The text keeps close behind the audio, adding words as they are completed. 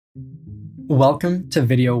Welcome to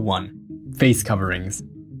Video 1, Face Coverings.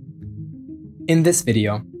 In this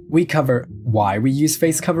video, we cover why we use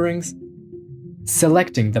face coverings,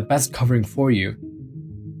 selecting the best covering for you,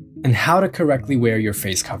 and how to correctly wear your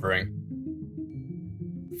face covering.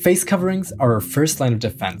 Face coverings are our first line of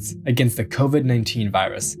defense against the COVID-19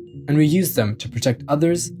 virus, and we use them to protect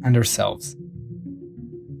others and ourselves.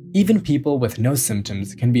 Even people with no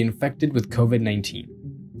symptoms can be infected with COVID-19.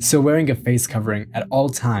 So wearing a face covering at all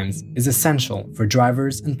times is essential for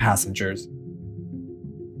drivers and passengers.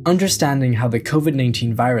 Understanding how the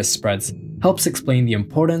COVID-19 virus spreads helps explain the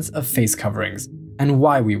importance of face coverings and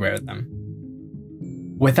why we wear them.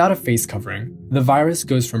 Without a face covering, the virus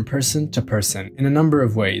goes from person to person in a number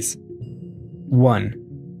of ways.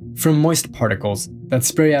 1. From moist particles that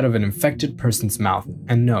spray out of an infected person's mouth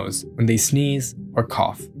and nose when they sneeze or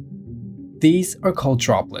cough. These are called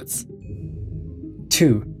droplets.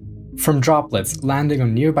 2. From droplets landing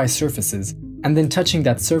on nearby surfaces and then touching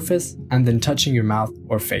that surface and then touching your mouth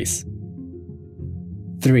or face.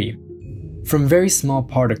 3. From very small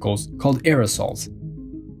particles called aerosols.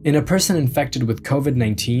 In a person infected with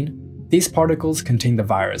COVID-19, these particles contain the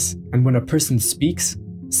virus, and when a person speaks,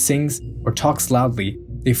 sings, or talks loudly,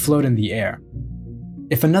 they float in the air.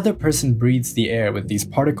 If another person breathes the air with these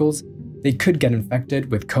particles, they could get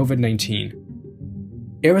infected with COVID-19.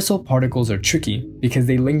 Aerosol particles are tricky because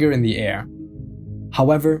they linger in the air.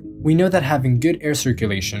 However, we know that having good air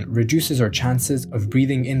circulation reduces our chances of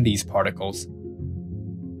breathing in these particles.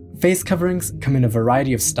 Face coverings come in a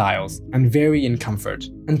variety of styles and vary in comfort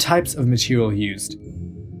and types of material used.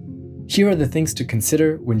 Here are the things to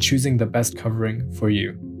consider when choosing the best covering for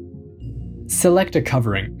you. Select a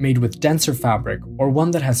covering made with denser fabric or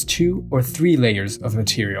one that has 2 or 3 layers of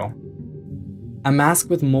material. A mask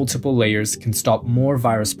with multiple layers can stop more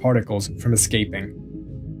virus particles from escaping.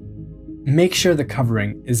 Make sure the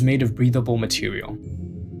covering is made of breathable material,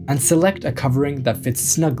 and select a covering that fits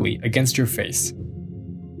snugly against your face.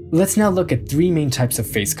 Let's now look at 3 main types of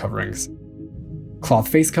face coverings: cloth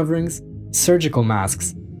face coverings, surgical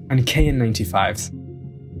masks, and KN95s.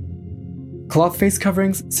 Cloth face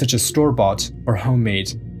coverings, such as store-bought or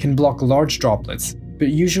homemade, can block large droplets, but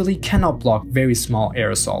usually cannot block very small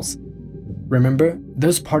aerosols. Remember,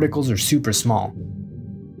 those particles are super small.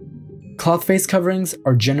 Cloth face coverings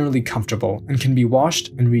are generally comfortable and can be washed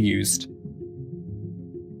and reused.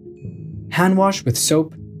 Hand wash with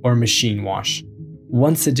soap or machine wash,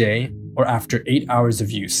 once a day or after 8 hours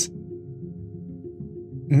of use.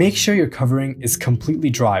 Make sure your covering is completely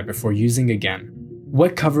dry before using again.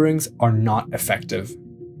 Wet coverings are not effective.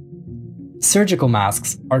 Surgical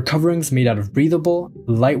masks are coverings made out of breathable,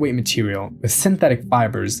 lightweight material with synthetic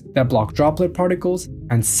fibers that block droplet particles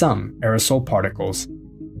and some aerosol particles.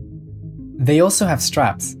 They also have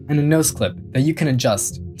straps and a nose clip that you can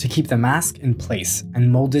adjust to keep the mask in place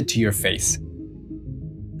and molded to your face.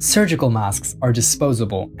 Surgical masks are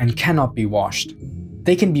disposable and cannot be washed.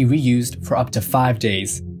 They can be reused for up to 5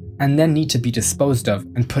 days and then need to be disposed of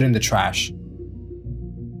and put in the trash.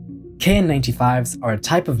 KN95s are a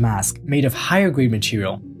type of mask made of higher grade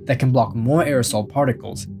material that can block more aerosol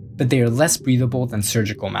particles, but they are less breathable than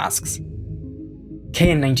surgical masks.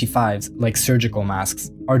 KN95s, like surgical masks,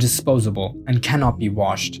 are disposable and cannot be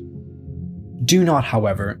washed. Do not,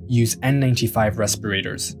 however, use N95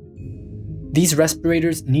 respirators. These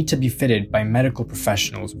respirators need to be fitted by medical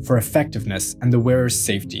professionals for effectiveness and the wearer's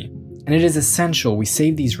safety, and it is essential we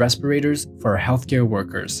save these respirators for our healthcare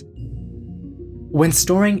workers. When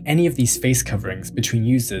storing any of these face coverings between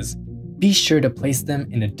uses, be sure to place them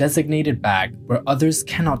in a designated bag where others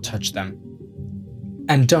cannot touch them.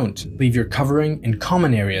 And don't leave your covering in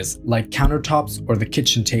common areas like countertops or the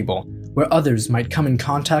kitchen table, where others might come in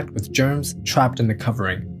contact with germs trapped in the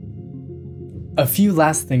covering. A few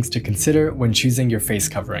last things to consider when choosing your face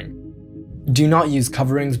covering. Do not use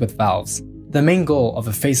coverings with valves. The main goal of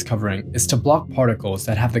a face covering is to block particles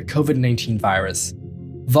that have the COVID-19 virus.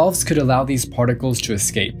 Valves could allow these particles to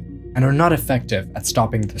escape and are not effective at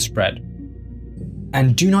stopping the spread.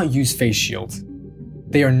 And do not use face shields.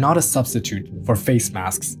 They are not a substitute for face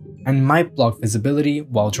masks and might block visibility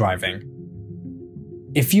while driving.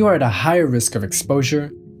 If you are at a higher risk of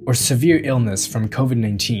exposure or severe illness from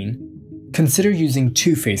COVID-19, consider using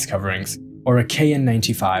 2 face coverings or a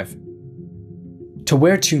KN95. To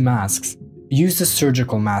wear 2 masks, use the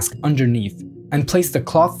surgical mask underneath and place the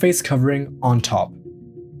cloth face covering on top.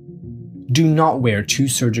 Do not wear 2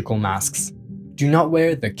 surgical masks. Do not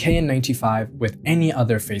wear the KN95 with any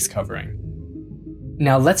other face covering.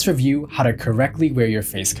 Now let's review how to correctly wear your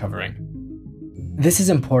face covering. This is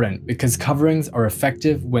important because coverings are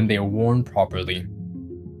effective when they are worn properly.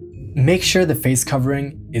 Make sure the face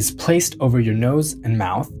covering is placed over your nose and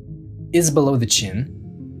mouth, is below the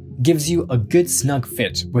chin, gives you a good snug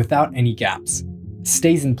fit without any gaps,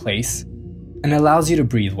 stays in place, and allows you to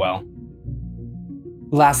breathe well.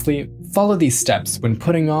 Lastly, follow these steps when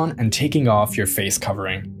putting on and taking off your face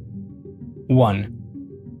covering. 1.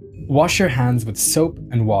 Wash your hands with soap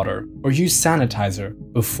and water or use sanitizer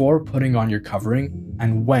before putting on your covering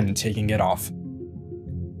and when taking it off.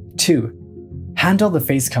 2. Handle the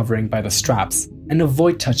face covering by the straps and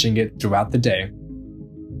avoid touching it throughout the day.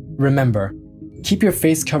 Remember, keep your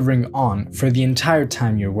face covering on for the entire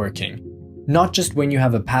time you're working, not just when you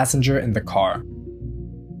have a passenger in the car.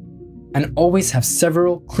 And always have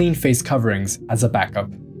several clean face coverings as a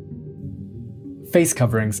backup. Face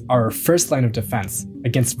coverings are our first line of defense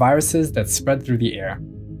against viruses that spread through the air.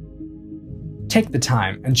 Take the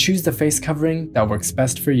time and choose the face covering that works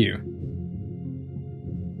best for you.